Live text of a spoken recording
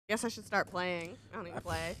guess I should start playing. I don't even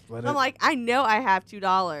play. So Let I'm it- like, I know I have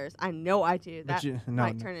 $2. I know I do. But That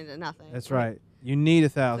might turn into nothing. That's Like, right. You need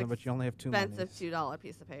 1,000, like but you only have 2 money. expensive $2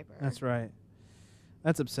 piece of paper. That's right.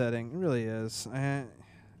 That's upsetting. It really is. I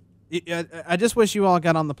just wish you all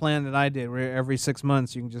got on the plan that I did, where every 6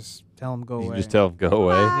 months you can just tell them go You away. can just tell them go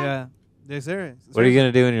away. Yeah. There's there. What are you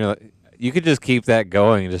gonna do in your? You could just keep that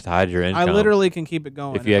going and just hide your income. I literally can keep it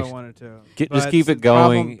going If if, you I actually- wanted to. Just But keep it the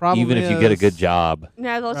going, problem even if you get a good is- job.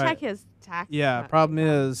 No, they'll Right. check his tax. Yeah. Problem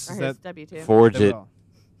is or his that W-2. Forge they it. will.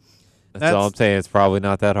 That's all I'm saying. It's probably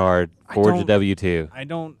not that hard. I Forge a don't- W-2. I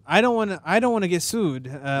don't want to get sued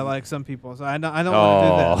like some people. So I don't want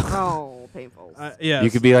to do that. Oh, painful. Yes. You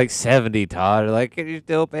could be like 70, Todd. Like, can you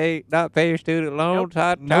still not pay your student loan,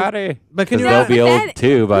 Todd? Nope. Toddy? But can 'Cause you? they'll be then- old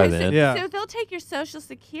too by Listen, then. Yeah. So they'll take your Social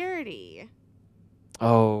Security.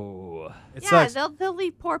 Oh. It Yeah, sucks. they'll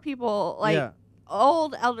leave poor people, like Yeah.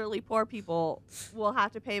 old, elderly, poor people will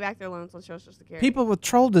have to pay back their loans on Social Security. People with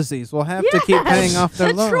troll disease will have to keep paying off their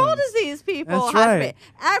the loans. troll disease people That's have to right.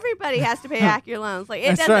 pay. Everybody has to pay back your loans. Like, it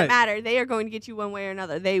That's doesn't right. matter. They are going to get you one way or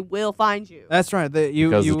another. They will find you. That's right.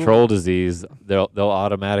 Because the troll disease, they'll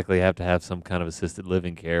automatically have to have some kind of assisted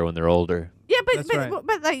living care when they're older. Yeah, but That's but, right.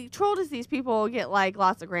 but like troll disease people get like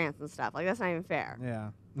lots of grants and stuff. Like, that's not even fair. Yeah,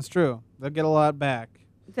 that's true. They'll get a lot back.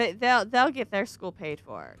 They'll get their school paid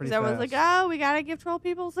for. Because Pretty everyone's like, fast. oh, we gotta give troll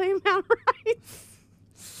people the same amount of rights.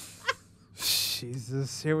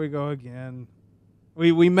 Jesus, here we go again.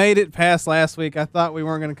 We made it past last week. I thought we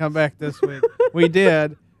weren't going to come back this week. We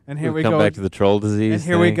did, and here we come go. back to the troll disease. And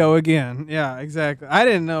here we thing. go again. Yeah, exactly. I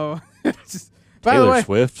didn't know. Just, by the Taylor way,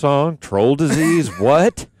 Swift song, troll disease.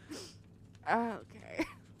 What? Okay.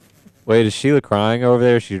 Wait, is Sheila crying over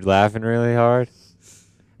there? She's laughing really hard.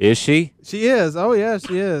 Is she? she is. Oh yeah,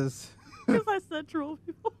 she is. Because I said troll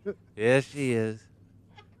people. Yes, she is.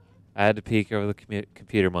 I had to peek over the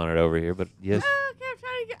computer monitor over here, but yes.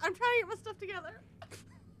 Okay, I'm trying to get my stuff together.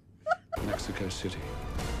 Mexico City.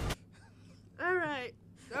 All right.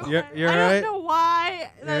 You're I right? don't know why.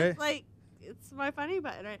 That's right? like, it's my funny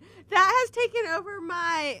button, right? That has taken over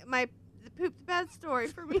my poop the bed story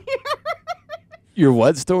for me. Your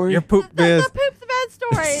what story? Your poop the biz. poop the bed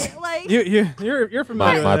story. Like, You're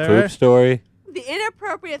familiar my with that, poop right? story. the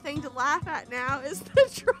inappropriate thing to laugh at now is the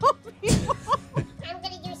troll people. I'm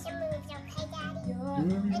gonna do some moves, okay,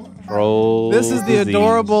 Daddy? Troll This is the disease.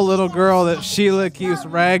 adorable little girl that Sheila keeps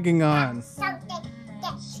ragging on. Something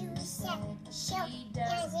that you said, show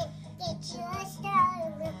doesn't get you a star.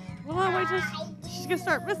 Well, I wait till she's gonna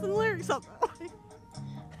start missing the lyrics up.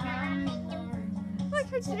 Like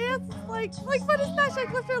her dance is like what is that? She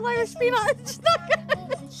lift her Irish feet on. It's just not good.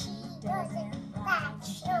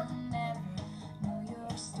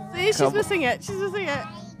 See, she's Come- missing it. She's missing it. I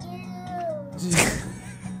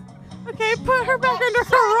Okay, put her back under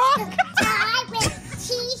her rock.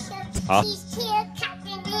 Huh? do.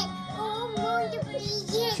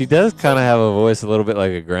 She does kind of have a voice a little bit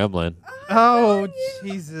like a gremlin. Oh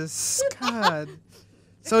Jesus, God!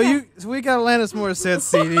 So we got Alanis Morissette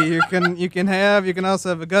CD. You can also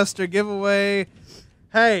have a Guster giveaway.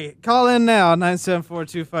 Hey, call in now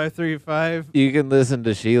 974-2535 You can listen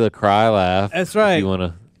to Sheila cry laugh. That's right. If you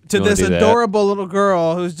wanna to you wanna this do that. adorable little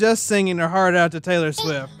girl who's just singing her heart out to Taylor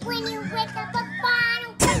Swift. When you wake up a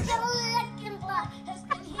bottle, what you're looking for has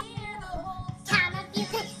been here the whole time. If you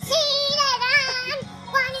could see that I'm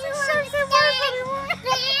wanting to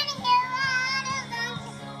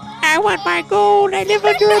I want my gold. I live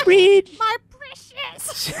under a bridge. My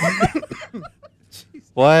precious.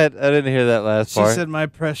 What? I didn't hear that last She part. said, "My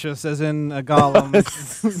precious," as in a golem.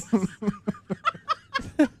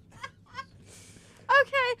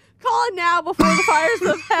 Okay, call it now before the fires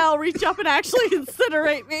of hell reach up and actually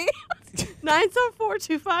incinerate me.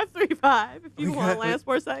 974-2535 if you want Alanis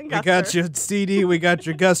Morissette and We Guster. got your CD. We got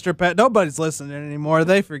your Guster pet. Nobody's listening anymore.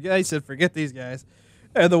 They said, forget these guys.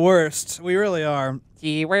 They're the worst. We really are.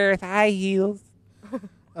 She wears high heels.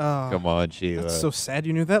 Oh, Come on, Sheila. that's so sad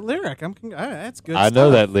you knew that lyric. That's good I know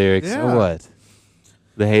stuff. that lyric. Yeah. So what?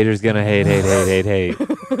 The hater's gonna hate.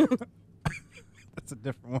 That's a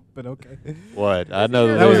different one, but okay. What? I know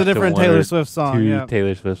the That was a lyrics to different one Taylor or Swift song. two Yeah.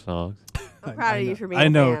 Taylor Swift songs. I'm proud of you for being I a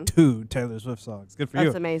know fan. 2 Taylor Swift songs. Good for That's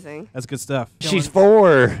you. amazing. That's good stuff. She's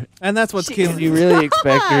 4. And that's what's She- killing You really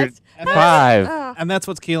expect her What? 5? Oh. And that's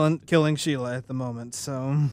what's killing Sheila at the moment. So